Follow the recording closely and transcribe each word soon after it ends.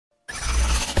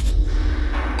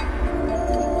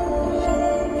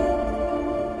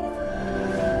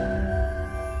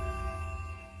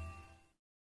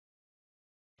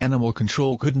Animal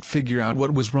control couldn't figure out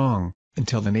what was wrong,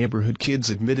 until the neighborhood kids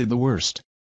admitted the worst.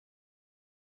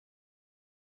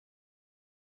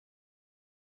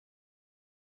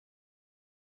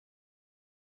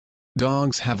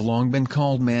 Dogs have long been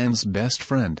called man's best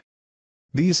friend.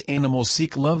 These animals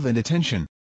seek love and attention.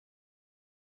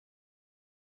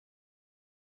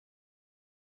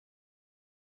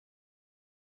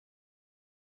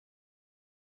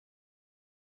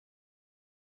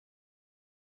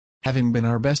 Having been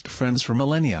our best friends for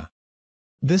millennia.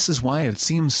 This is why it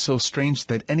seems so strange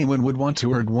that anyone would want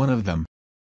to hurt one of them.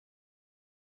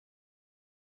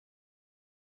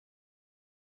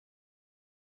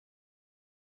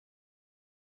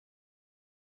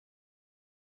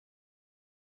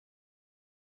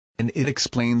 And it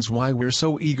explains why we're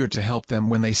so eager to help them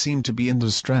when they seem to be in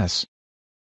distress.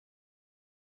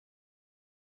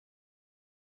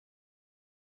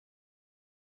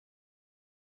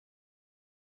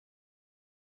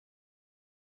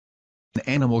 An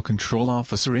animal control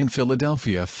officer in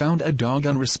Philadelphia found a dog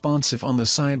unresponsive on the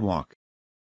sidewalk.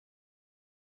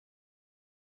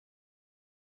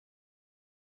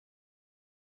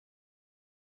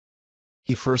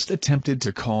 He first attempted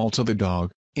to call to the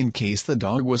dog, in case the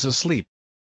dog was asleep.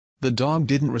 The dog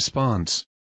didn't respond.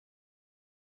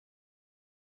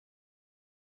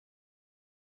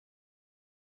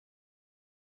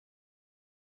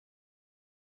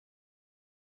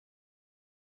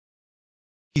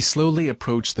 He slowly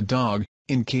approached the dog,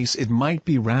 in case it might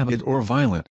be rabid or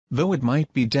violent, though it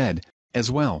might be dead, as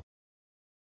well.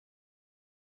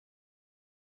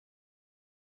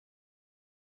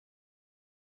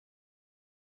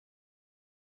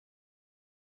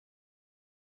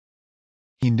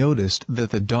 He noticed that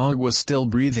the dog was still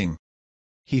breathing.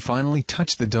 He finally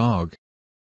touched the dog.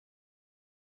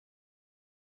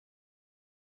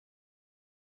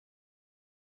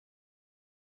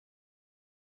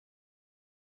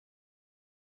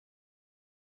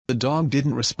 The dog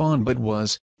didn't respond but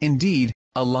was, indeed,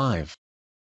 alive.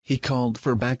 He called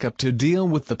for backup to deal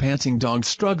with the panting dog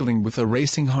struggling with a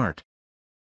racing heart.